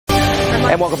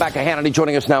And welcome back to Hannity.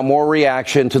 Joining us now, more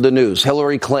reaction to the news.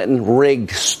 Hillary Clinton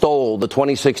stole the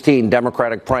 2016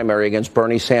 Democratic primary against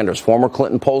Bernie Sanders. Former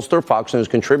Clinton pollster, Fox News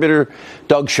contributor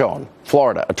Doug Schoen,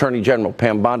 Florida Attorney General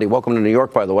Pam Bondi. Welcome to New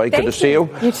York, by the way. Good to see you.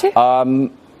 You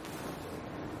too.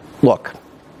 Look,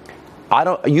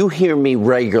 you hear me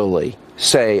regularly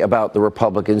say about the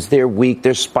Republicans, they're weak,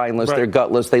 they're spineless, They're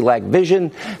gutless, they lack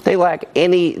vision, they lack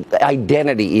any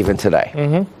identity even today.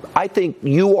 Mm-hmm. I think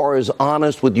you are as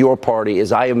honest with your party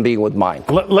as I am being with mine.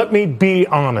 Let me be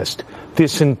honest.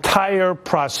 This entire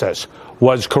process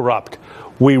was corrupt.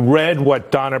 We read what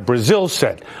Donna Brazile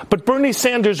said. But Bernie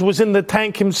Sanders was in the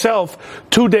tank himself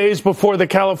 2 days before the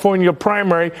California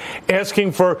primary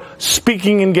asking for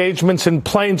speaking engagements in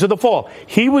planes of the fall.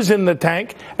 He was in the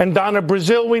tank, and Donna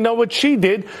Brazile, we know what she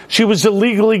did. She was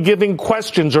illegally giving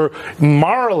questions, or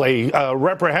morally,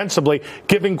 reprehensibly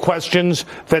giving questions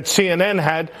that CNN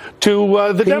had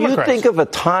to the Democrats. Can you think of a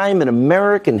time in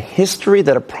American history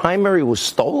that a primary was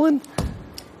stolen?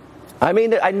 I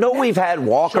mean, I know we've had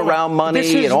walk-around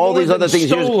money and all these other things.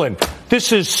 Stolen.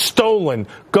 This is stolen.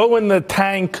 Go in the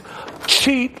tank,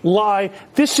 cheat, lie.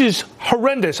 This is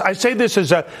horrendous. I say this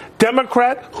as a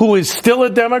Democrat who is still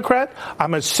a Democrat.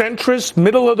 I'm a centrist,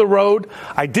 middle of the road.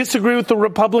 I disagree with the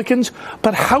Republicans.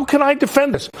 But how can I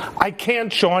defend this? I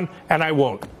can't, Sean, and I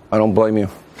won't. I don't blame you.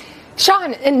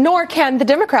 Sean, and nor can the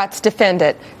Democrats defend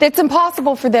it. It's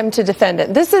impossible for them to defend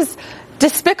it. This is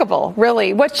despicable,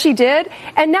 really, what she did.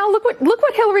 And now look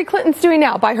what Hillary Clinton's doing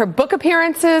now. By her book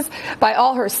appearances, by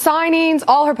all her signings,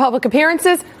 all her public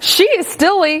appearances, she is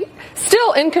still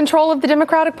in control of the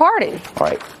Democratic Party. All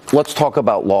right, let's talk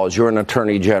about laws. You're an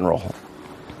attorney general.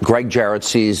 Greg Jarrett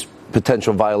sees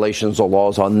potential violations of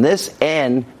laws on this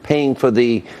and paying for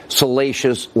the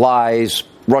salacious lies,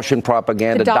 Russian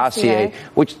propaganda dossier,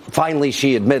 which finally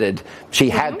she admitted she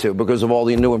had to because of all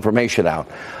the new information out.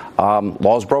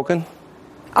 Laws broken?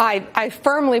 I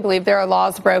firmly believe there are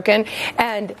laws broken,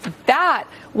 and that,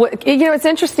 it's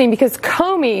interesting because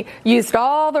Comey used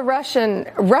all the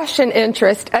Russian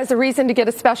interest as a reason to get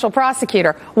a special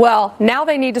prosecutor. Well, now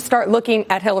they need to start looking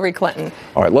at Hillary Clinton.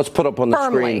 All right, let's put up on the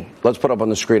screen. Let's put up on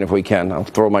the screen if we can. I'll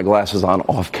throw my glasses on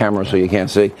off camera so you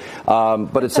can't see.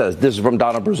 But it says, this is from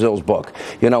Donna Brazile's book.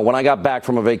 You know, when I got back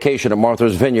from a vacation at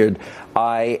Martha's Vineyard,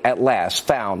 I at last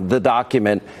found the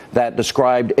document that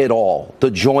described it all.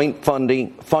 The joint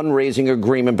fundraising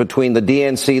agreement between the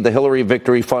DNC, the Hillary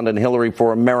Victory Fund, and Hillary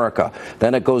for America.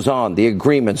 Then it goes on. The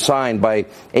agreement signed by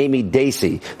Amy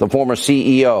Dacey, the former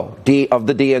CEO of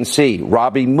the DNC,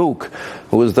 Robbie Mook,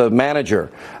 who was the manager,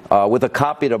 with a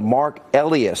copy to Mark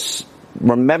Elias.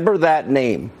 Remember that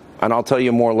name. And I'll tell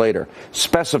you more later,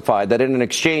 specified that in an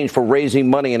exchange for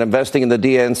raising money and investing in the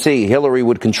DNC, Hillary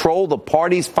would control the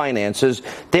party's finances,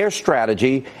 their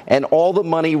strategy, and all the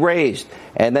money raised.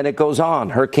 And then it goes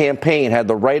on. Her campaign had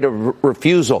the right of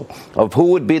refusal of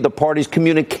who would be the party's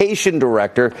communication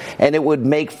director, and it would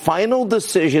make final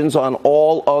decisions on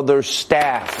all other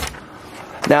staff.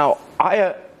 Now,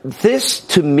 this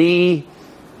to me,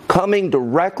 coming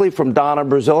directly from Donna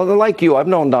Brazile, and like you, I've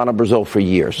known Donna Brazile for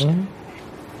years. Mm-hmm.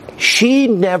 She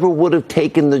never would have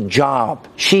taken the job.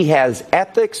 She has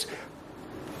ethics.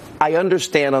 I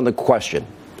understand on the question,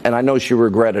 and I know she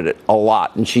regretted it a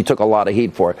lot, and she took a lot of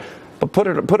heat for it. But put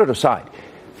it aside.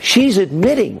 She's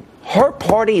admitting her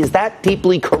party is that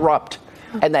deeply corrupt,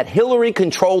 and that Hillary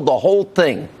controlled the whole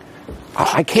thing.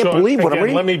 I can't believe what I'm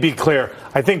reading. Let me be clear.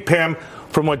 I think, Pam,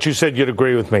 from what you said, you'd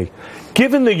agree with me.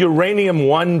 Given the Uranium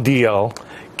One deal,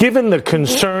 given the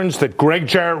concerns that Greg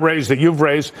Jarrett raised, that you've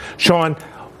raised, Sean,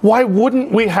 why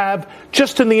wouldn't we have,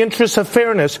 just in the interest of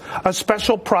fairness, a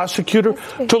special prosecutor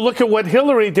to look at what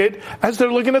Hillary did as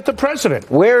they're looking at the president?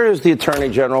 Where is the Attorney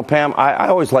General, Pam? I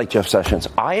always like Jeff Sessions.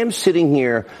 I am sitting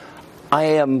here. I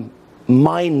am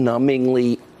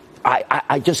mind-numbingly.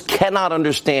 I just cannot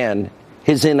understand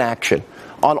his inaction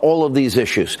on all of these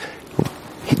issues.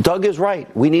 Doug is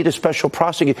right. We need a special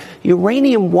prosecutor.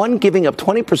 Uranium One giving up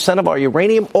 20% of our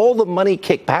uranium, all the money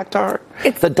kicked back to her.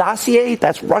 The dossier,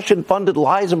 that's Russian-funded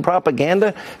lies and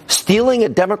propaganda, stealing a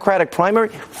Democratic primary,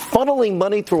 funneling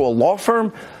money through a law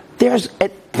firm. There's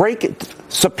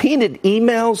subpoenaed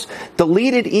emails,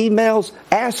 deleted emails,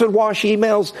 acid wash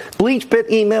emails, bleach pit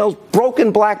emails,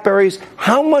 broken BlackBerries.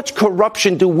 How much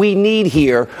corruption do we need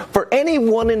here for any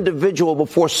one individual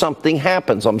before something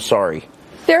happens? I'm sorry.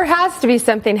 There has to be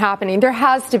something happening. There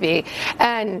has to be.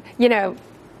 And,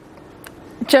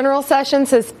 General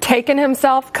Sessions has taken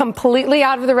himself completely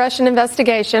out of the Russian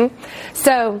investigation.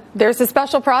 So there's a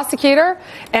special prosecutor,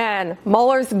 and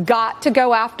Mueller's got to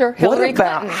go after Hillary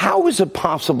Clinton. How is it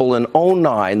possible in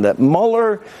 2009 that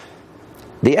Mueller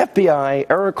The FBI,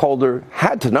 Eric Holder,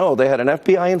 had to know. They had an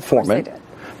FBI informant. Of course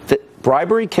they did. That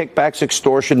bribery, kickbacks,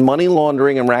 extortion, money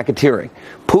laundering, and racketeering.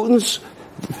 Putin's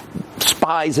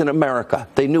spies in America,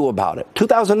 they knew about it.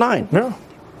 2009. Yeah.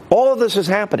 All of this is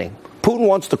happening. Putin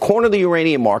wants to corner the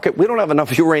uranium market. We don't have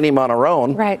enough uranium on our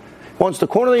own. Right. Wants to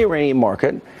corner the uranium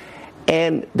market.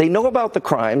 And they know about the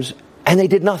crimes, and they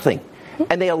did nothing.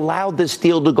 And they allowed this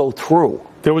deal to go through.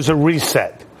 There was a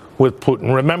reset with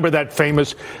Putin. Remember that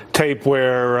famous tape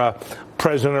where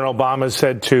President Obama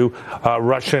said to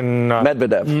Russian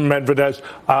Medvedev,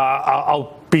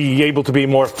 I'll be able to be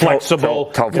more flexible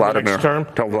tell in the next term.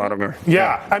 Tell Vladimir.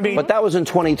 Yeah, I mean, but that was in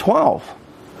 2012.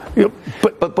 Yeah,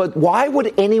 But why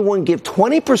would anyone give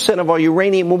 20% of our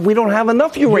uranium when we don't have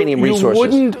enough uranium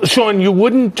resources? Sean, you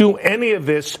wouldn't do any of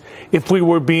this if we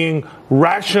were being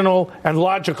rational and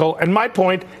logical. And my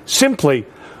point, simply,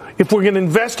 if we're going to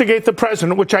investigate the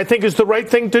president, which I think is the right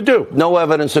thing to do. No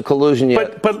evidence of collusion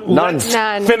yet. But None. let's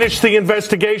finish the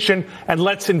investigation and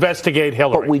let's investigate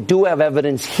Hillary. But we do have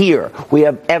evidence here. We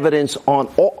have evidence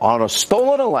on a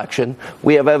stolen election.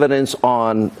 We have evidence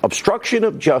on obstruction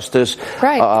of justice,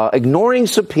 right. Ignoring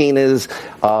subpoenas,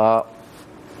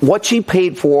 what she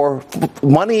paid for,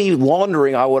 money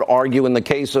laundering, I would argue, in the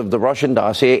case of the Russian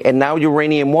dossier, and now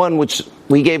Uranium One, which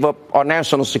we gave up our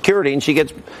national security, and she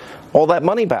gets all that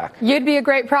money back. You'd be a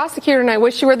great prosecutor, and I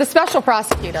wish you were the special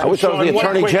prosecutor. I wish I was the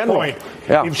Attorney General.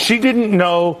 Yeah. If she didn't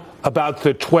know about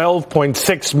the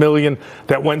 $12.6 million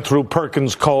that went through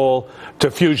Perkins Coal to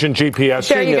Fusion GPS,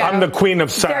 there you go. I'm the queen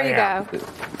of Siam. There you go.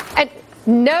 And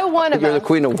no one of You're us. the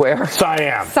queen of where?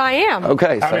 Siam.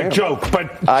 Okay, I mean, joke,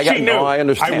 but she knew. I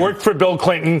understand. I worked for Bill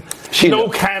Clinton. No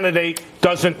candidate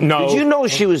doesn't know. Did you know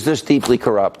she was this deeply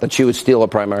corrupt that she would steal a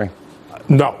primary?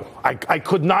 No. I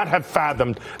could not have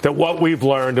fathomed that what we've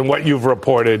learned and what you've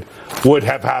reported would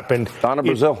have happened. Donna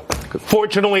Brazil.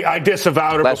 Fortunately, I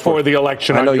disavowed her before the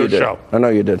election on your show. I know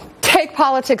you did. Take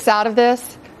politics out of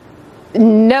this.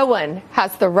 No one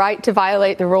has the right to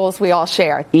violate the rules we all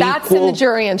share. That's in the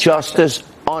jury instruction. Justice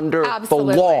under the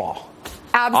law.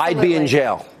 Absolutely. I'd be in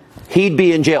jail. He'd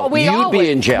be in jail. You'd be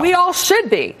in jail. We all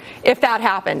should be if that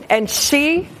happened. And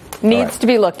she needs to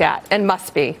be looked at and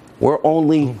must be. We're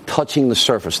only touching the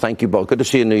surface. Thank you both. Good to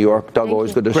see you in New York. Doug,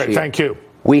 always good to see you. Thank you.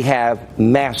 We have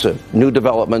massive new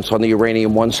developments on the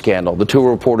Uranium One scandal. The two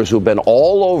reporters who've been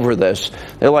all over this,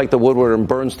 they're like the Woodward and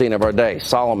Bernstein of our day.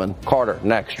 Solomon, Carter,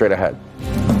 next, straight ahead.